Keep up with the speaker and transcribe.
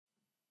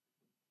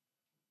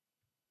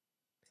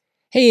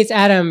Hey, it's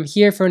Adam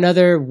here for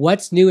another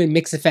What's New in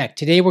MixEffect.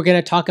 Today we're going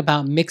to talk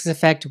about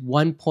MixEffect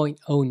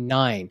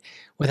 1.09.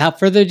 Without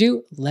further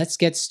ado, let's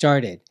get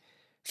started.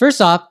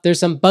 First off,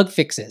 there's some bug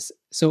fixes.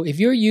 So if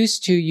you're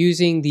used to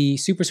using the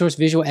SuperSource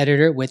visual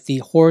editor with the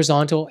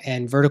horizontal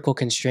and vertical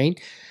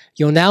constraint,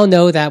 you'll now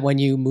know that when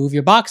you move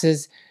your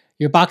boxes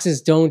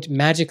don't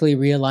magically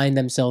realign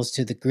themselves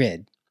to the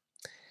grid.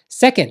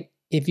 Second,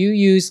 if you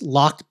use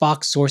locked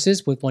box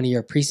sources with one of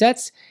your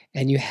presets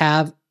and you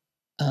have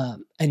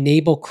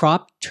enable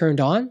crop turned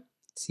on.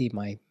 Let's see,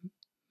 my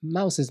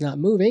mouse is not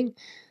moving.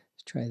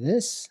 Let's try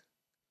this.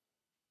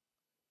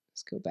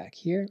 Let's go back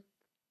here.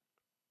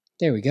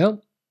 There we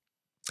go.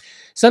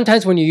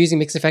 Sometimes when you're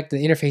using MixEffect,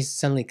 the interface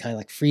suddenly kind of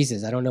like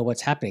freezes. I don't know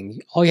what's happening.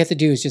 All you have to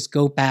do is just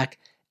go back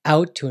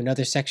out to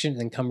another section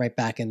and then come right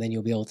back, and then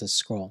you'll be able to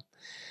scroll.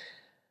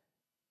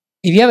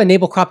 If you have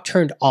enable crop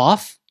turned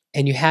off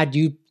and you had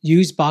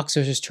use box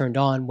sources turned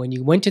on, when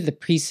you went to the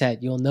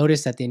preset, you'll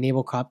notice that the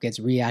enable crop gets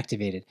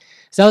reactivated.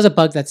 So that was a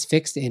bug that's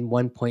fixed in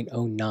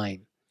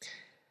 1.09.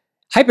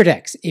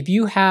 HyperDecks, if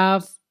you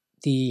have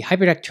the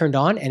HyperDeck turned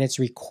on and it's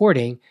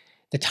recording,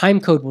 the time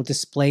code will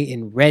display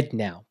in red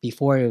now.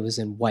 Before it was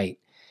in white.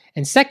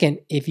 And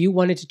second, if you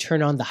wanted to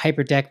turn on the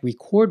HyperDeck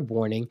record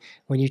warning,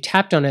 when you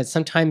tapped on it,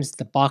 sometimes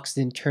the box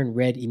didn't turn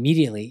red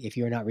immediately if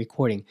you're not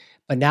recording,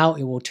 but now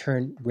it will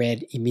turn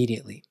red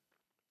immediately.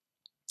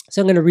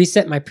 So I'm going to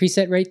reset my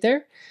preset right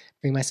there,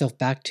 bring myself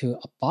back to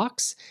a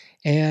box,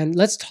 and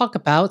let's talk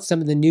about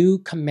some of the new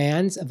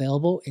commands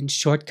available in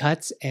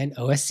shortcuts and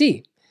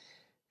OSC.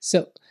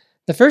 So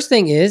the first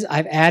thing is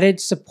I've added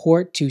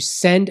support to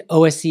send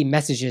OSC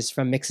messages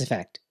from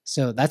MixEffect.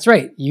 So that's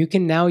right, you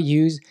can now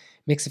use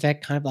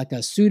MixEffect kind of like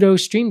a pseudo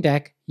Stream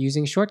Deck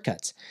using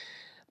shortcuts.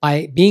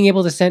 By being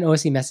able to send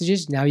OSC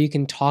messages, now you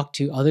can talk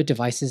to other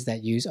devices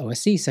that use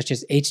OSC, such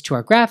as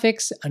H2R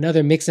Graphics,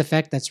 another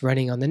MixEffect that's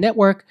running on the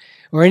network,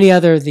 or any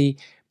other of the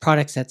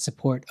products that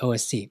support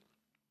OSC.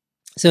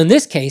 So in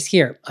this case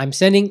here, I'm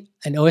sending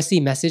an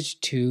OSC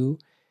message to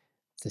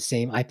the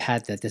same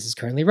iPad that this is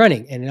currently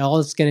running. And all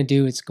it's going to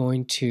do, it's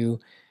going to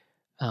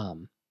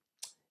do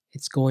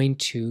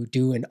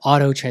an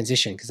auto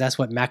transition, because that's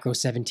what macro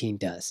 17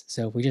 does.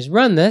 So if we just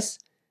run this,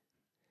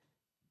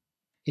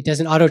 it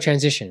does an auto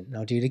transition. And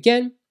I'll do it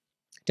again.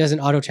 It does an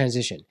auto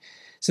transition.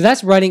 So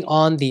that's running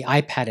on the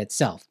iPad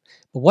itself.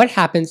 But what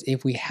happens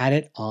if we had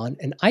it on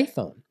an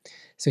iPhone?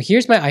 So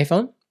here's my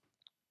iPhone.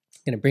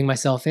 I'm going to bring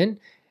myself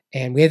in,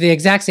 and we have the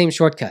exact same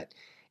shortcut.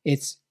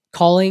 It's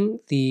calling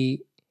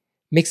the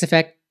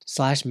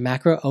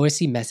MixEffect/macro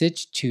OSC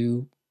message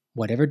to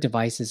whatever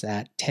device is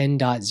at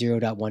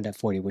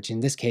 10.0.1.40, which in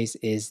this case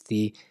is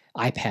the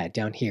iPad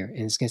down here.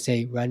 And it's going to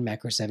say run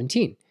macro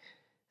 17.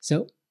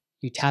 So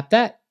you tap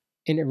that,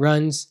 and it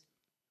runs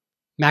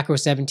macro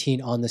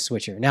 17 on the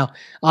switcher. Now,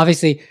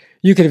 obviously,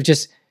 you could have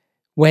just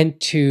went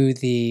to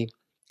the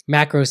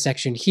macro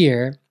section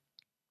here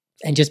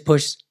and just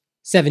pushed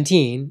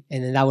 17,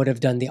 and then that would have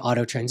done the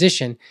auto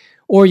transition.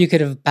 Or you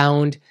could have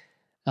bound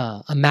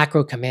a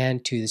macro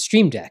command to the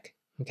Stream Deck,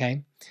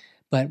 okay?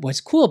 But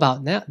what's cool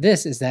about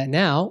this is that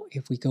now,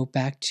 if we go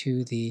back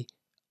to the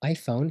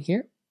iPhone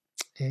here,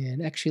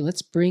 and actually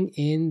let's bring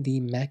in the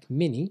Mac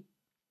Mini.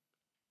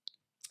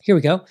 Here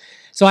we go.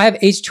 So I have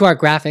H2R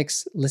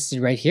Graphics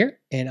listed right here,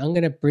 and I'm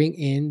going to bring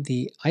in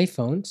the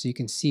iPhone so you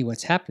can see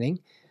what's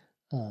happening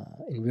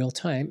in real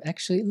time.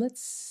 Actually,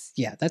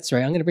 yeah, that's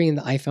right. I'm going to bring in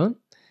the iPhone.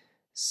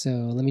 So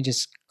let me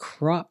just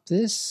crop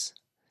this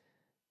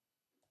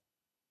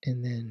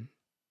and then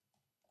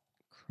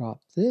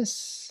crop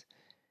this,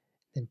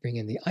 then bring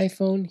in the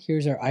iPhone.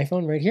 Here's our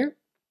iPhone right here.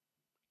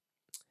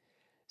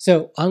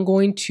 So I'm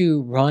going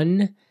to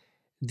run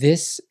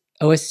this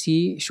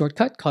OSC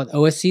shortcut called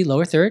OSC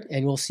lower third,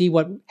 and we'll see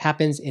what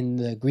happens in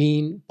the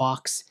green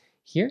box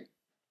here.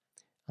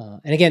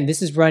 And again,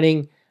 this is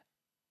running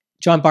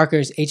John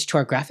Barker's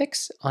H2R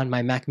Graphics on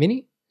my Mac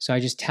Mini. So I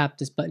just tap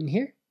this button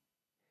here,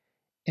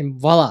 and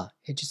voila,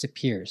 it just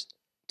appears.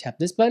 Tap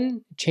this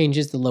button, it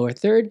changes the lower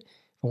third.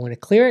 If I want to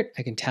clear it,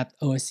 I can tap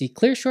OSC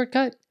clear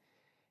shortcut.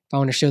 If I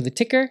want to show the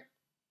ticker,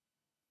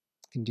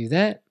 I can do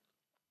that.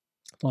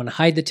 If I want to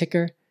hide the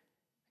ticker,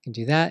 I can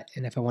do that.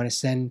 And if I want to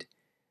send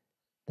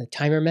the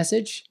timer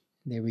message,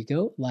 there we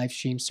go, live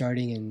stream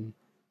starting in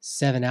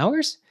 7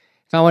 hours.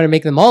 If I want to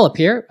make them all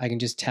appear, I can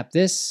just tap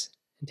this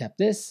and tap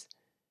this.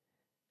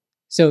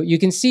 So you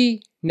can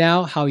see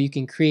now how you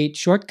can create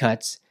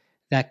shortcuts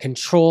that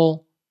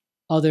control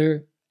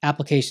other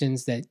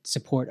applications that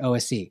support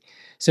OSC.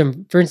 So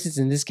for instance,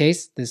 in this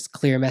case, this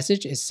clear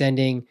message is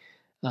sending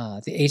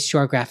the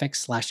H2R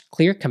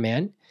Graphics/clear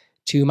command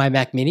to my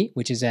Mac Mini,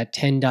 which is at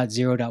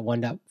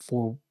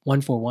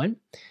 10.0.1.141.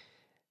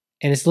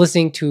 And it's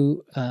listening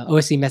to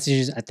OSC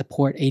messages at the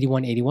port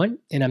 8181,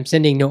 and I'm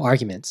sending no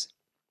arguments.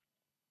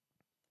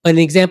 An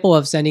example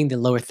of sending the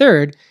lower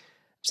third,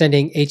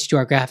 sending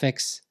H2R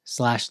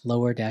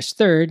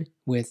Graphics/lower-third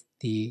with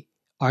the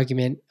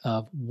argument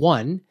of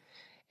 1,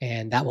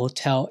 and that will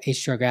tell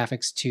H2R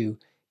Graphics to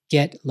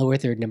get lower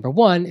third number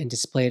 1 and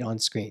display it on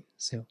screen.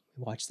 So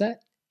watch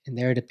that, and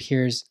there it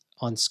appears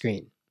on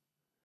screen.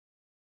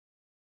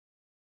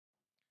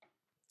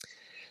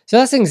 So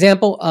that's an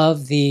example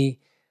of the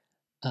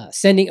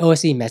sending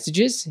OSC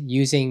messages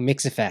using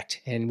MixEffect.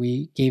 And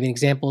we gave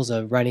examples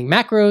of running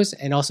macros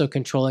and also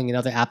controlling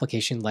another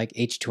application like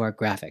H2R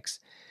graphics.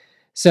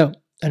 So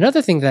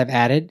another thing that I've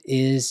added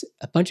is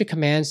a bunch of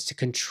commands to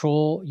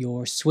control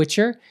your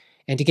switcher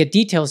and to get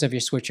details of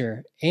your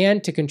switcher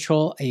and to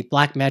control a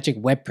Blackmagic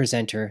Web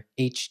Presenter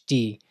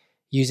HD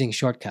using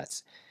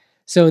shortcuts.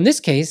 So in this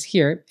case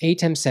here,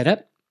 ATEM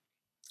Setup,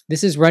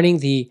 this is running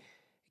the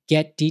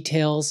get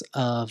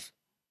ATEM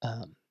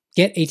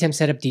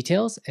Setup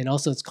Details, and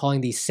also it's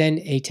calling the Send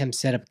ATEM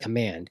Setup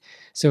command.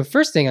 So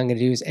first thing I'm going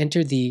to do is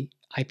enter the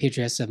IP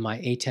address of my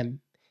ATEM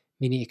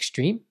Mini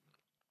Extreme.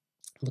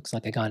 Looks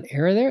like I got an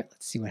error there.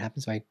 Let's see what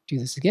happens if I do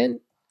this again.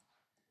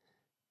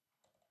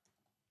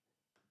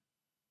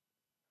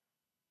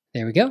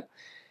 There we go.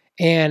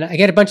 And I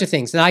get a bunch of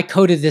things. And I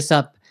coded this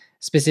up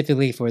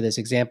specifically for this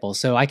example.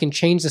 So I can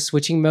change the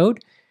switching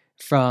mode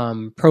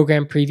from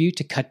program preview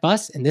to cut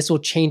bus, and this will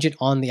change it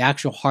on the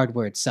actual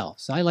hardware itself.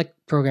 So I like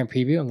program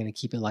preview. I'm going to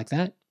keep it like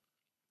that.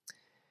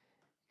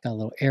 Got a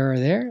little error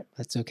there.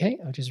 That's okay.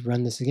 I'll just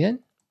run this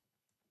again.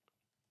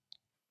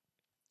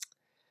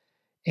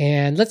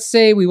 And let's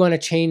say we want to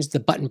change the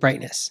button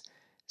brightness.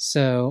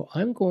 So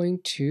I'm going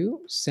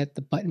to set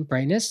the button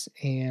brightness,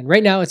 and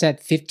right now it's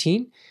at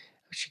 15. I'm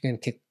actually going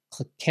to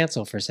click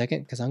cancel for a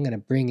second because I'm going to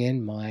bring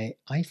in my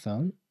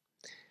iPhone.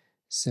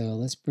 So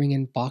let's bring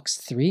in box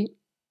 3.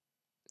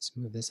 Let's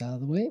move this out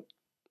of the way.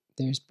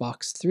 There's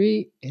box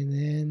 3, and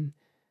then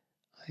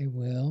I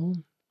will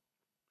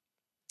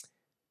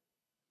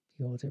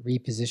be able to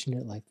reposition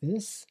it like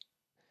this.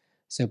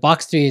 So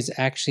box 3 is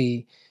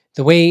actually,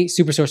 the way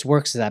SuperSource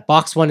works is that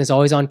box 1 is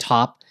always on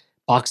top,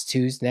 box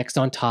 2 is next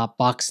on top,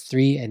 box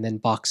 3, and then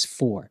box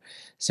 4.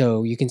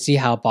 So you can see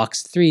how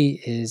box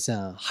 3 is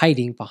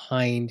hiding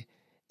behind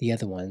the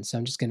other one. So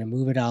I'm just going to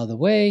move it out of the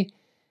way.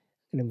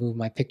 I'm going to move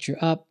my picture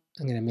up.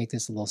 I'm going to make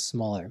this a little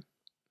smaller.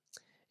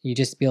 You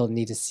just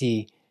need to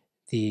see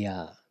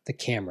the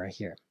camera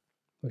here,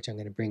 which I'm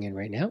going to bring in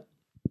right now.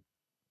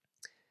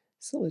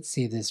 So let's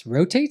see if this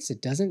rotates. It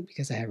doesn't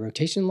because I have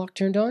rotation lock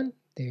turned on.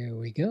 There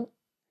we go.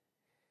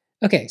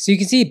 Okay, so you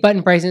can see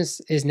button brightness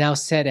is now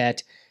set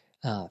at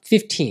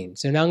 15.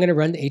 So now I'm going to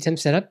run the ATEM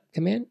Setup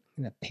command.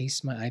 I'm going to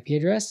paste my IP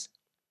address.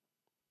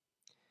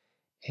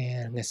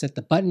 And I'm going to set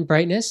the button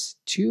brightness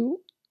to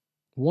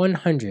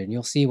 100. And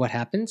you'll see what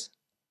happens.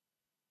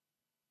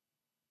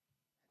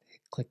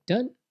 Click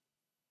done.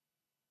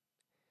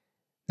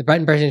 The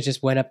button brightness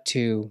just went up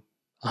to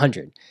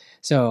 100.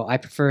 So I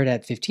prefer it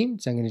at 15,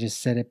 so I'm going to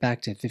just set it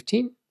back to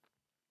 15.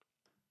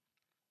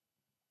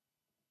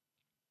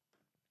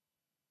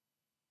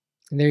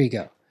 And there you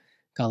go.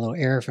 Got a little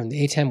error from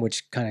the ATEM,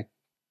 which kind of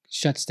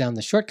shuts down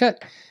the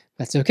shortcut.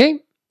 That's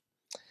okay.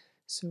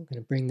 So we're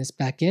going to bring this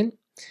back in.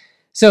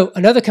 So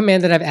another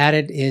command that I've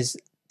added is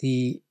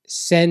the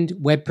Send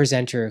Web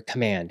Presenter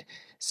command.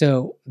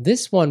 So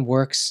this one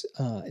works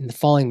in the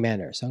following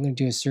manner. So I'm going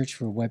to do a search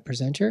for Web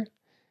Presenter.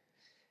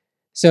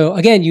 So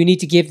again, you need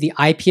to give the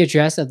IP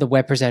address of the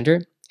web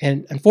presenter.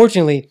 And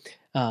unfortunately,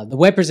 the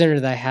web presenter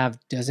that I have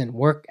doesn't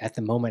work at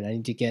the moment. I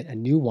need to get a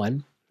new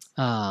one.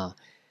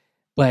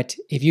 But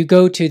if you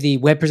go to the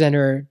web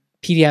presenter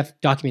PDF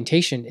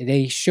documentation,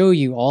 they show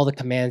you all the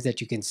commands that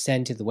you can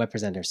send to the web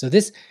presenter. So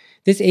this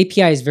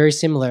API is very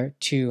similar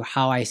to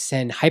how I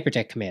send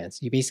HyperDeck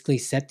commands. You basically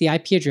set the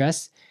IP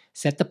address,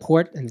 set the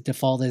port, and the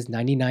default is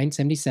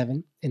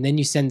 9977, and then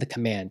you send the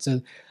command. So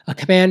a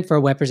command for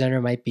a web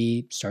presenter might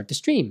be start the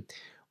stream,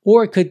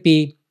 or it could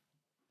be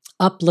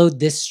upload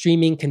this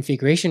streaming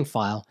configuration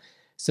file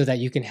so that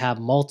you can have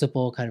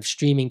multiple kind of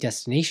streaming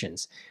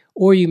destinations.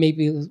 Or you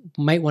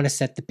might want to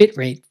set the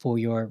bitrate for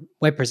your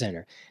web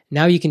presenter.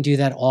 Now you can do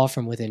that all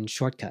from within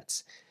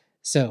shortcuts.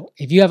 So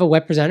if you have a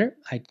web presenter,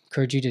 I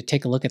encourage you to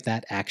take a look at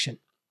that action.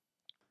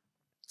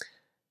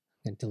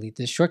 I'm going to delete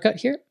this shortcut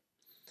here.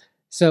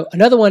 So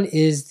another one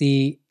is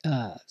the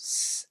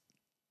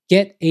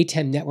get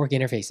ATEM Network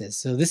Interfaces.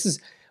 So this is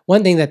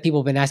one thing that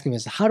people have been asking me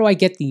is, how do I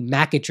get the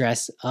MAC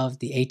address of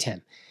the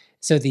ATEM?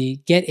 So the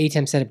get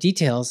ATEM Setup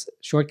Details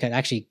shortcut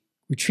actually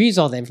retrieves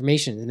all the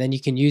information, and then you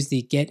can use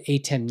the get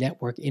ATEM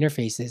Network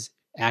Interfaces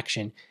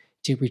action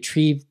to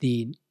retrieve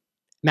the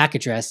MAC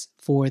address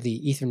for the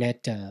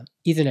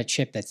Ethernet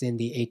chip that's in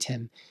the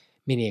ATEM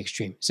Mini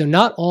Extreme. So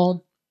not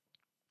all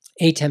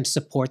ATEMs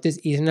support this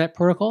Ethernet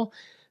protocol.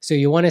 So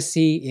you want to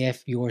see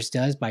if yours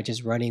does by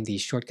just running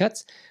these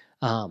shortcuts.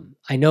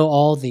 I know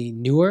all the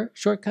newer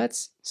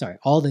switchers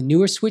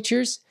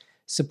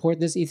support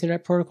this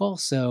Ethernet protocol.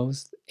 So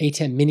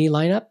ATEM Mini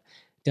lineup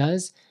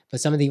does,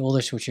 but some of the older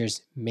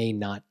switchers may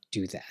not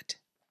do that.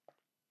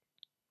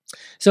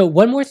 So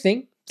one more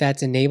thing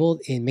that's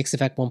enabled in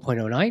MixEffect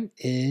 1.09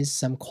 is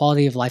some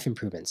quality of life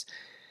improvements.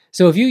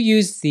 So if you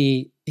use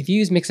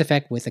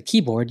MixEffect with a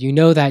keyboard, you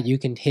know that you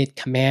can hit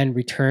Command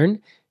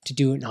Return to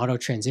do an auto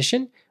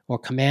transition, or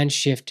Command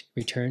Shift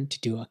Return to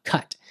do a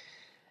cut.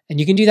 And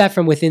you can do that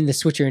from within the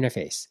switcher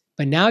interface.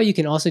 But now you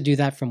can also do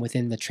that from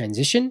within the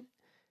transition,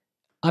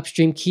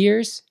 upstream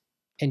keyers,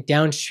 and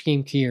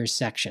downstream keyers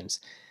sections.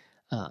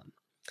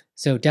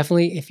 So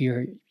definitely if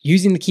you're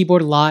using the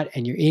keyboard a lot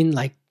and you're in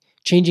like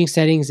changing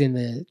settings in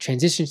the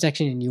transition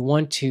section and you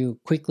want to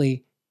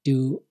quickly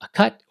do a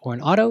cut or an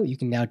auto, you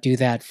can now do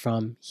that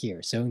from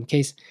here. So in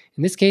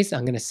this case,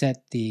 I'm going to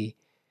set the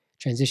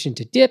transition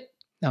to dip.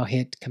 I'll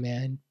hit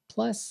Command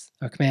plus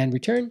or Command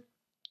return.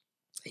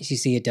 As you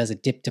see, it does a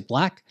dip to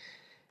black.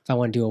 If I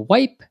want to do a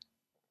wipe,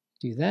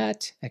 do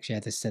that. Actually, I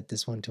have to set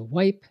this one to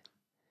wipe.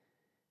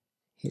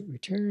 Hit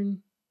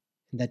return,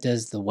 and that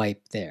does the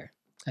wipe there.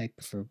 I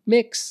prefer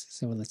mix,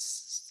 so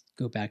let's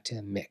go back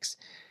to mix.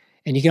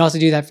 And you can also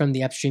do that from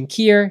the upstream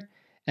keyer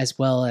as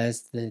well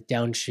as the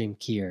downstream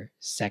keyer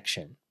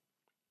section.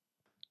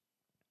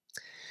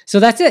 So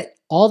that's it.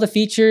 All the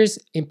features,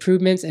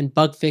 improvements, and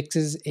bug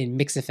fixes in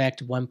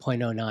MixEffect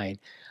 1.09.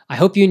 I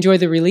hope you enjoy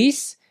the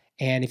release.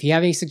 And if you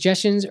have any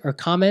suggestions or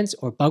comments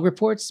or bug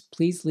reports,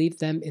 please leave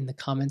them in the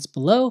comments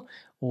below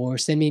or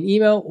send me an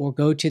email or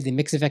go to the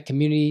MixEffect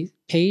community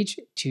page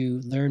to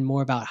learn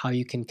more about how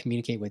you can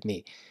communicate with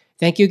me.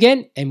 Thank you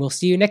again, and we'll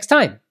see you next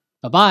time.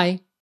 Bye-bye.